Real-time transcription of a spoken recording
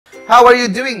How are you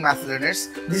doing, math learners?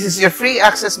 This is your free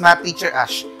access math teacher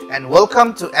Ash, and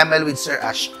welcome to ML with Sir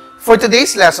Ash. For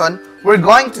today's lesson, we're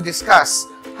going to discuss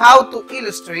how to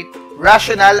illustrate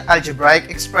rational algebraic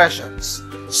expressions.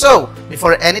 So,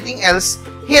 before anything else,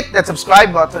 hit that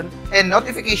subscribe button and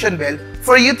notification bell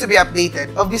for you to be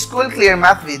updated of the school clear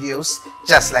math videos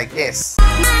just like this.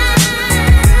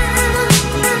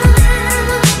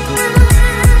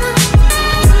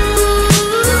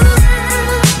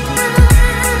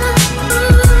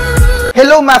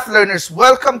 Hello math learners,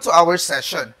 welcome to our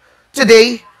session.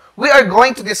 Today, we are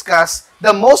going to discuss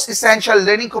the most essential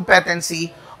learning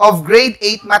competency of Grade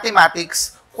 8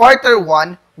 Mathematics, Quarter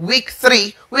 1, Week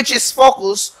 3, which is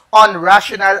focused on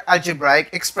rational algebraic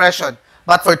expression.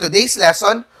 But for today's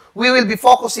lesson, we will be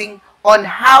focusing on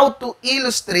how to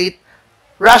illustrate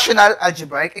rational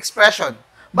algebraic expression.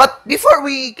 But before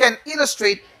we can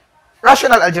illustrate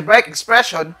rational algebraic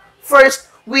expression, first,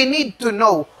 we need to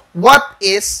know what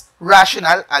is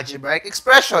rational algebraic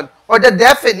expression or the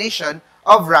definition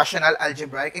of rational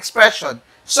algebraic expression.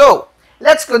 So,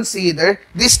 let's consider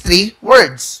these three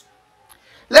words.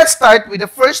 Let's start with the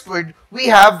first word. We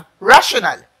have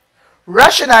rational.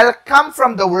 Rational comes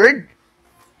from the word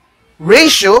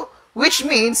ratio, which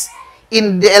means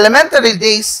in the elementary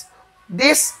days,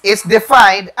 this is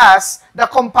defined as the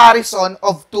comparison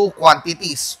of two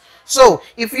quantities. So,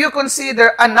 if you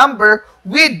consider a number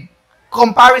with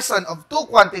comparison of two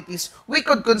quantities, we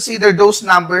could consider those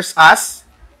numbers as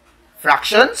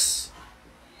fractions,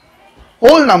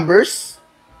 whole numbers,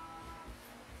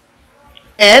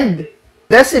 and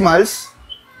decimals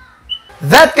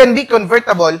that can be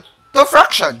convertible to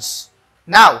fractions.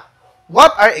 Now,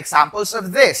 what are examples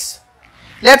of this?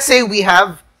 Let's say we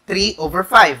have 3 over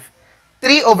 5.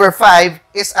 3 over 5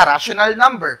 is a rational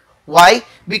number. Why?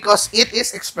 Because it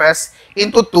is expressed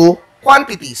into two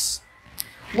quantities.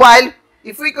 While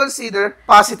if we consider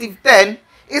positive 10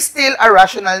 is still a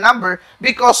rational number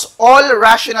because all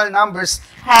rational numbers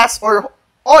has, or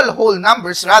all whole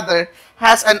numbers rather,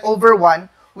 has an over 1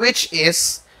 which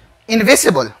is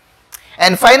invisible.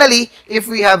 And finally, if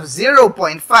we have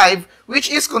 0.5 which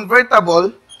is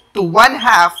convertible to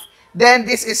 1/2, then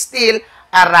this is still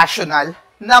a rational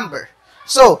number.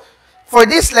 So, for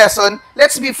this lesson,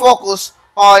 let's be focused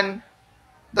on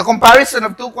the comparison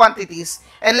of two quantities,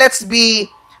 and let's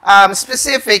be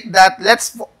specific that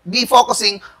let's be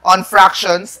focusing on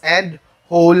fractions and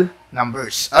whole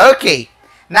numbers. Okay,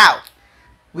 now,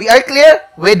 we are clear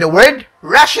with the word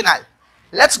rational.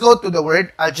 Let's go to the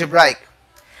word algebraic.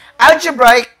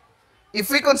 Algebraic,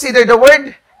 if we consider the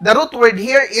root word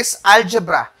here is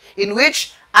algebra, in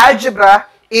which algebra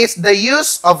is the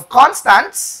use of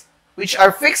constants, which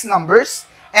are fixed numbers,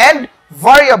 and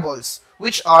variables,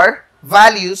 which are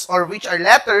values or which are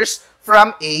letters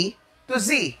from A to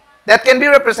Z that can be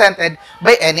represented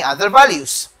by any other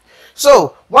values.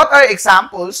 So, what are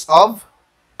examples of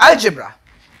algebra?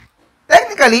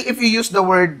 Technically, if you use the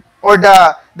word or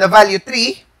the value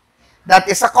 3, that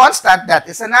is a constant, that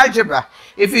is an algebra.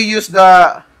 If you use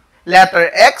the letter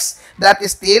X, that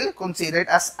is still considered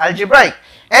as algebraic.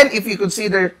 And if you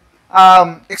consider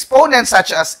exponents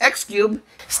such as x cubed,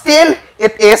 still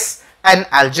it is an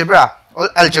algebra or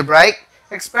algebraic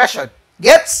expression.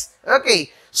 Gets?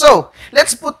 Okay. So,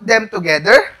 let's put them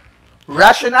together.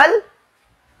 Rational,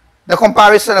 the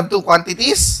comparison of two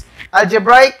quantities.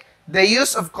 Algebraic, the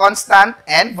use of constant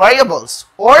and variables,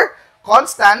 or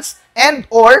constants and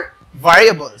or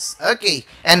variables. Okay.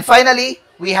 And finally,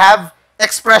 we have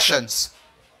expressions.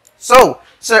 So,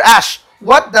 Sir Ash,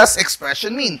 what does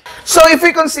expression mean? So, if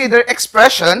we consider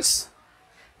expressions,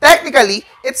 technically,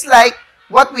 it's like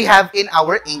what we have in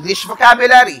our English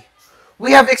vocabulary.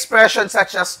 We have expressions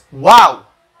such as wow,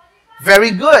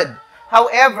 very good.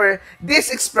 However,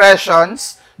 these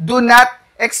expressions do not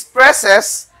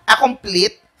expresses a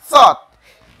complete thought.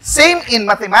 Same in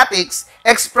mathematics,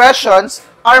 expressions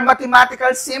are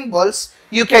mathematical symbols.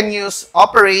 You can use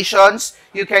operations,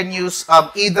 you can use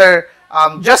either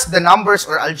just the numbers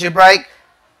or algebraic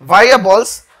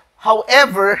variables.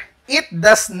 However, it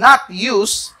does not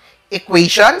use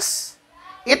equations,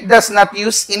 it does not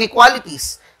use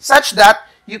inequalities, such that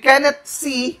you cannot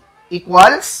see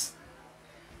equals,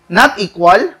 not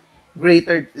equal,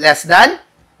 greater, less than,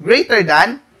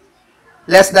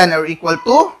 less than or equal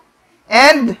to,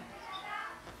 and,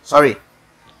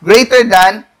 greater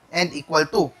than and equal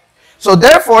to. So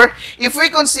therefore, if we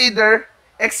consider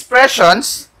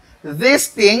expressions, these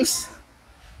things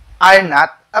are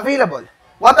not available.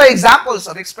 What are examples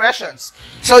of expressions?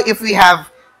 So if we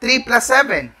have 3 plus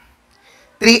 7,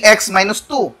 3x minus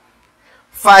 2,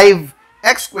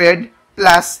 5x squared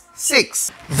plus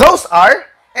 6. Those are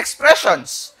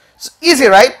expressions. Easy,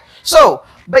 right? So,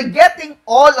 by getting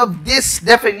all of these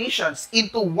definitions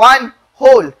into one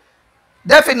whole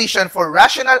definition for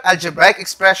rational algebraic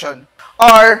expression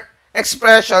are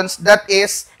expressions that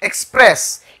is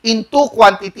expressed in two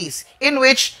quantities in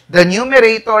which the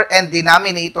numerator and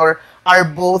denominator are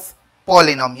both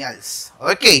polynomials.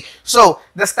 Okay, so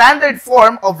the standard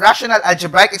form of rational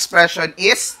algebraic expression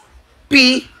is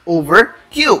P over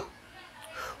Q,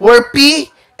 where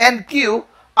P and Q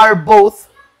are both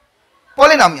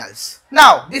polynomials.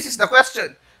 Now, this is the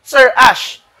question. Sir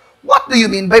Ash, what do you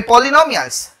mean by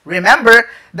polynomials? Remember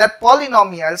that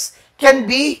polynomials can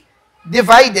be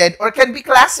divided or can be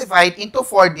classified into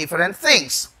four different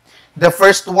things. The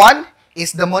first one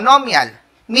is the monomial,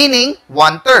 meaning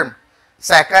one term.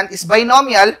 Second is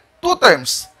binomial, two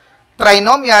terms.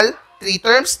 Trinomial, three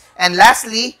terms. And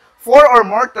lastly, four or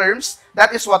more terms,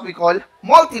 that is what we call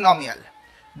multinomial.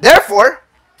 Therefore,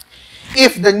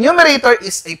 if the numerator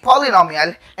is a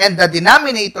polynomial and the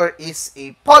denominator is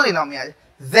a polynomial,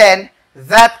 then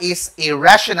that is a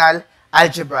rational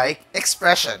algebraic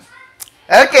expression.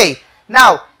 Okay,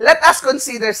 now let us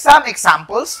consider some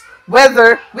examples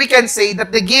whether we can say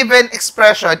that the given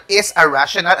expression is a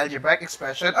rational algebraic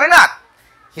expression or not.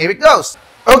 Here it goes.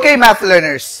 Okay, math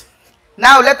learners.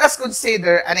 Now let us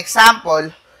consider an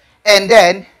example and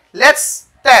then let's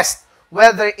test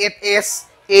whether it is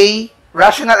a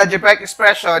rational algebraic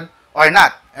expression or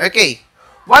not. Okay,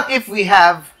 what if we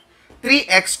have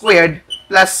 3x squared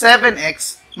plus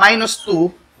 7x minus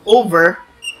 2 over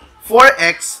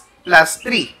 4x plus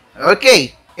 3?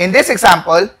 Okay, in this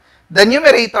example, the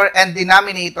numerator and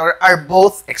denominator are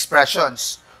both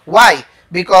expressions. Why?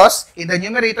 Because in the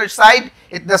numerator side,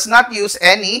 it does not use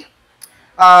any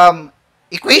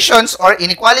equations or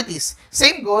inequalities.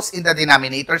 Same goes in the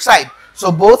denominator side.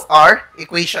 So both are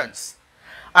equations.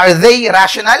 Are they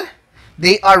rational?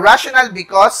 They are rational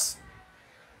because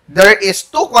there is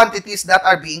two quantities that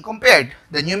are being compared,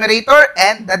 the numerator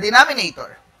and the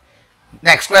denominator.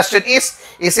 Next question is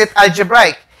it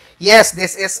algebraic? Yes,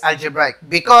 this is algebraic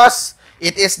because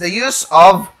it is the use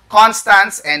of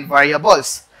constants and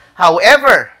variables.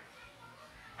 However,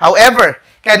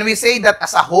 can we say that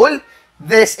as a whole,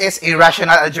 this is a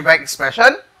rational algebraic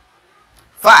expression?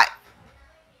 5.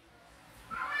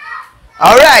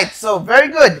 Alright, so very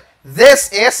good.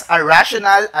 This is a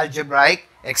rational algebraic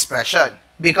expression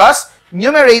because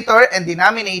numerator and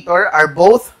denominator are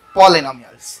both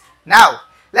polynomials. Now,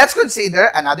 let's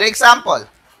consider another example.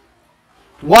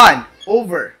 1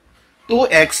 over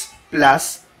 2x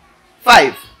plus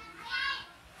 5.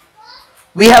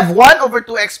 We have 1 over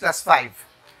 2x plus 5.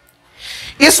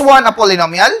 Is 1 a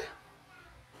polynomial?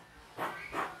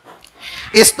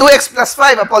 Is 2x plus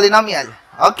 5 a polynomial?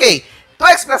 Okay,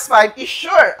 2x plus 5 is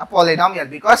sure a polynomial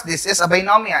because this is a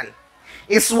binomial.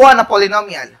 Is 1 a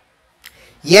polynomial?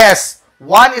 Yes,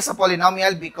 1 is a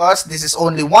polynomial because this is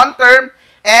only one term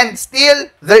and still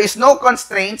there is no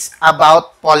constraints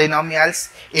about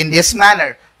polynomials in this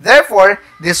manner. Therefore,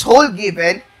 this whole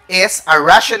given is a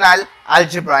rational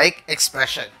algebraic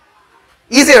expression.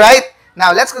 Easy, right?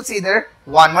 Now, let's consider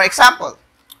one more example.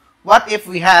 What if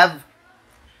we have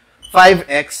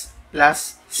 5x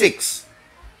plus 6?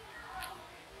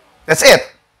 That's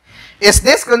it. Is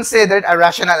this considered a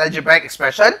rational algebraic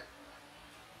expression?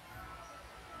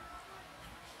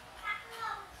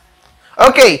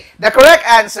 Okay, the correct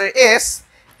answer is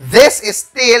this is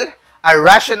still a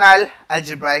rational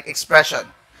algebraic expression.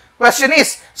 Question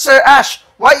is, Sir Ash,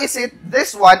 why is it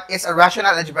this one is a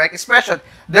rational algebraic expression?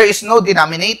 There is no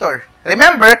denominator.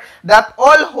 Remember that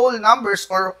all whole numbers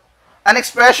or an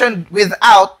expression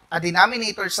without a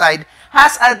denominator side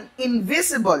has an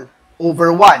invisible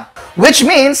over 1, which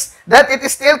means that it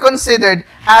is still considered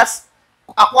as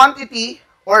a quantity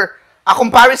or a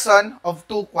comparison of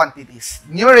two quantities,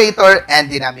 numerator and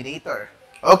denominator.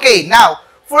 Okay, now,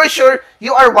 for sure,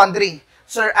 you are wondering,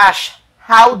 Sir Ash,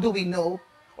 how do we know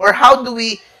or how do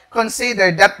we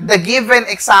consider that the given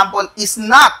example is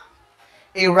not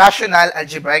a rational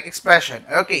algebraic expression?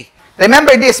 Okay,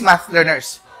 remember this, math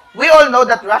learners. We all know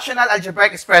that rational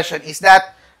algebraic expression is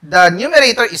that the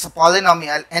numerator is a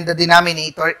polynomial and the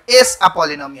denominator is a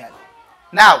polynomial.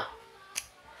 Now,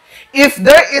 if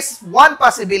there is one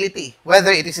possibility,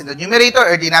 whether it is in the numerator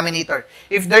or denominator,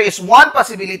 if there is one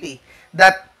possibility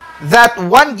that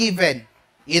one given,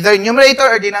 either numerator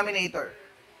or denominator,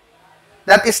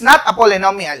 that is not a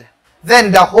polynomial,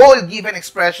 then the whole given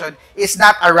expression is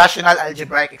not a rational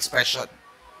algebraic expression.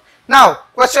 Now,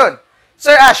 question,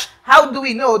 Sir Ash, how do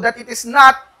we know that it is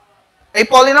not a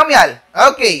polynomial?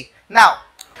 Okay, now,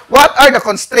 what are the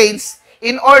constraints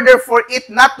in order for it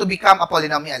not to become a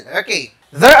polynomial? Okay,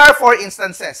 There are 4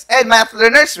 instances. And math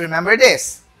learners, remember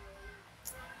this.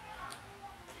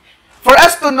 For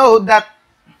us to know that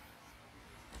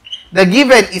the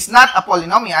given is not a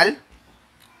polynomial,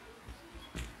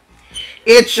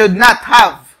 it should not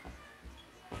have.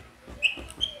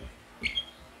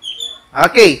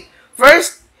 Okay,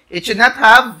 first, it should not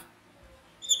have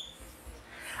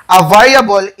a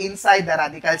variable inside the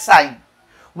radical sign.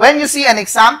 When you see an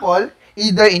example,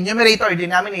 either in numerator or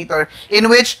denominator, in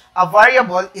which a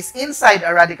variable is inside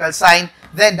a radical sign,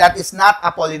 then that is not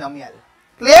a polynomial.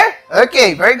 Clear?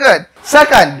 Okay, very good.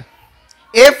 Second,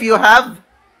 if you have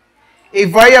a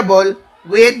variable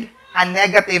with a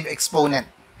negative exponent,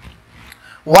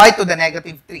 y to the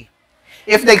negative 3.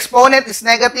 If the exponent is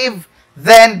negative,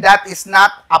 then that is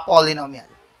not a polynomial.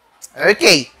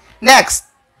 Okay, next,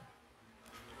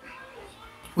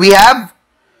 we have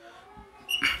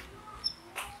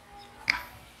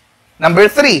number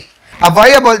 3, a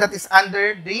variable that is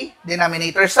under the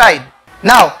denominator side.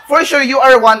 Now, for sure you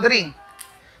are wondering,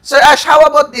 Sir Ash, how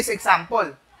about this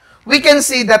example? We can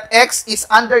see that x is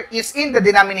in the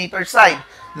denominator side.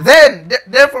 Then,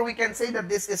 therefore, we can say that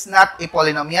this is not a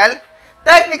polynomial.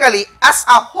 Technically, as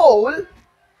a whole,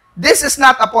 this is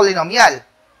not a polynomial.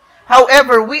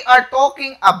 However, we are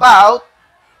talking about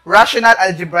rational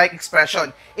algebraic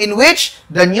expression in which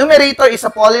the numerator is a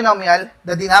polynomial,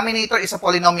 the denominator is a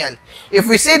polynomial. If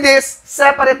we see this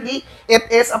separately,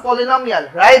 it is a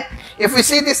polynomial, right? If we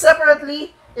see this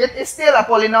separately, it is still a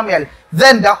polynomial.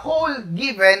 Then the whole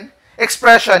given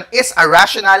expression is a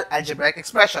rational algebraic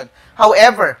expression.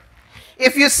 However,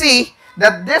 if you see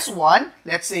that this one,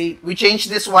 let's say we change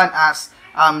this one as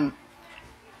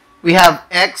we have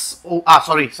x,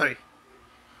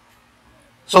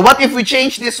 So what if we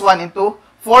change this one into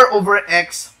 4 over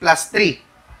x plus 3?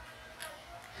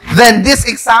 Then this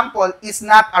example is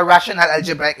not a rational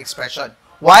algebraic expression.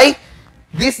 Why?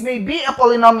 This may be a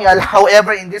polynomial,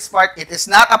 however, in this part, it is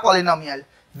not a polynomial.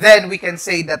 Then we can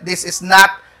say that this is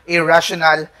not a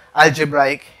rational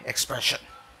algebraic expression.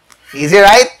 Easy,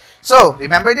 right? So,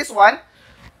 remember this one.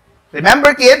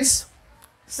 Remember, kids,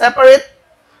 separate.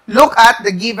 Look at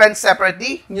the given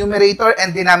separately, numerator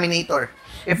and denominator.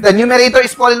 If the numerator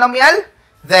is polynomial,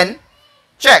 then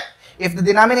check. If the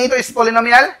denominator is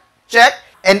polynomial, check.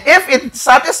 And if it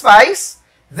satisfies,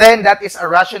 then that is a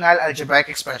rational algebraic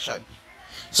expression.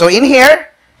 So in here,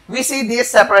 we see this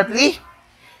separately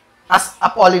as a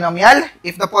polynomial.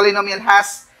 If the polynomial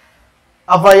has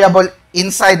a variable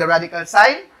inside the radical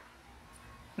sign,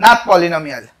 not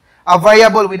polynomial. A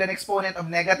variable with an exponent of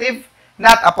negative,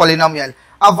 not a polynomial.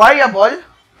 A variable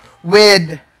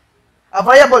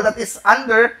that is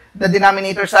under the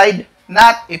denominator side,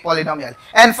 not a polynomial.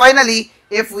 And finally,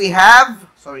 if we have,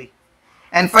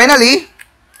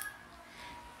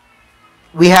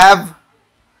 we have,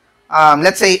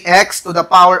 let's say, x to the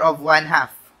power of 1/2.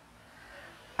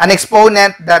 An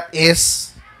exponent that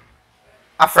is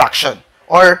a fraction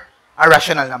or a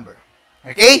rational number.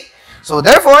 Okay? So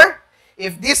therefore,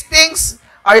 if these things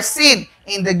are seen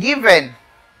in the given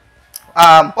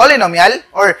polynomial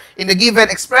or in the given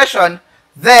expression,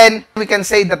 then we can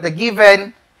say that the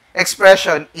given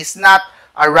expression is not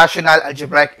a rational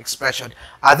algebraic expression.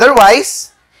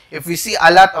 Otherwise, if we see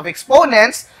a lot of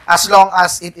exponents, as long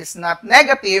as it is not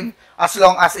negative, as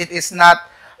long as it is not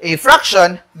a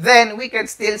fraction, then we can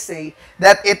still say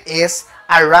that it is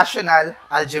a rational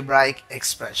algebraic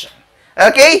expression.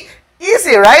 Okay?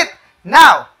 Easy, right?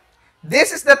 Now,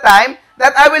 this is the time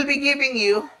that I will be giving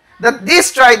you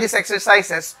try these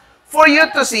exercises for you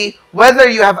to see whether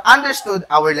you have understood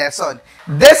our lesson.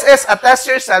 This is a test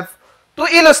yourself to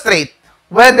illustrate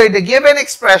whether the given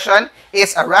expression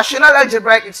is a rational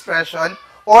algebraic expression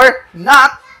or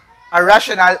not a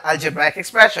rational algebraic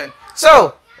expression.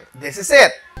 So, this is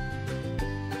it.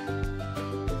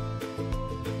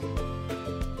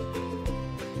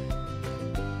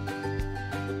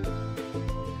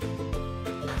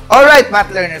 Alright, math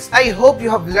learners, I hope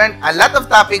you have learned a lot of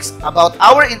topics about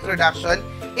our introduction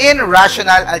in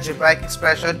rational algebraic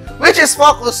expression, which is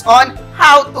focused on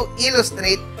how to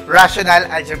illustrate rational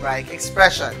algebraic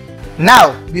expression.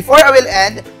 Now, before I will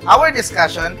end our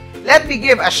discussion, let me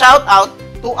give a shout out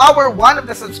to one of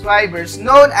the subscribers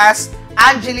known as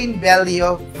Angeline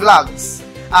Bellio Vlogs.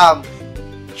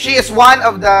 She is one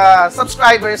of the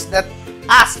subscribers that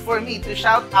asked for me to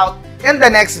shout out in the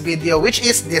next video, which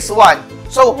is this one.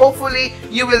 So hopefully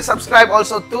you will subscribe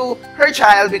also to her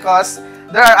channel because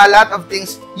there are a lot of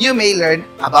things you may learn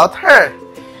about her.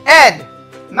 And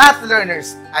math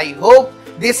learners, I hope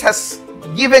this has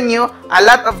given you a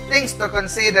lot of things to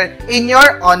consider in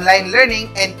your online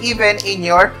learning and even in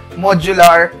your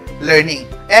modular learning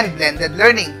and blended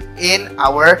learning. in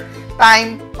our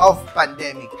time of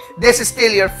pandemic. This is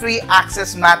still your free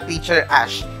access math teacher,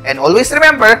 Ash. And always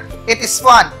remember, it is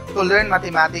fun to learn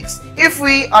mathematics if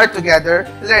we are together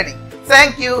learning.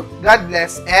 Thank you, God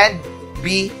bless, and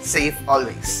be safe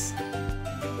always.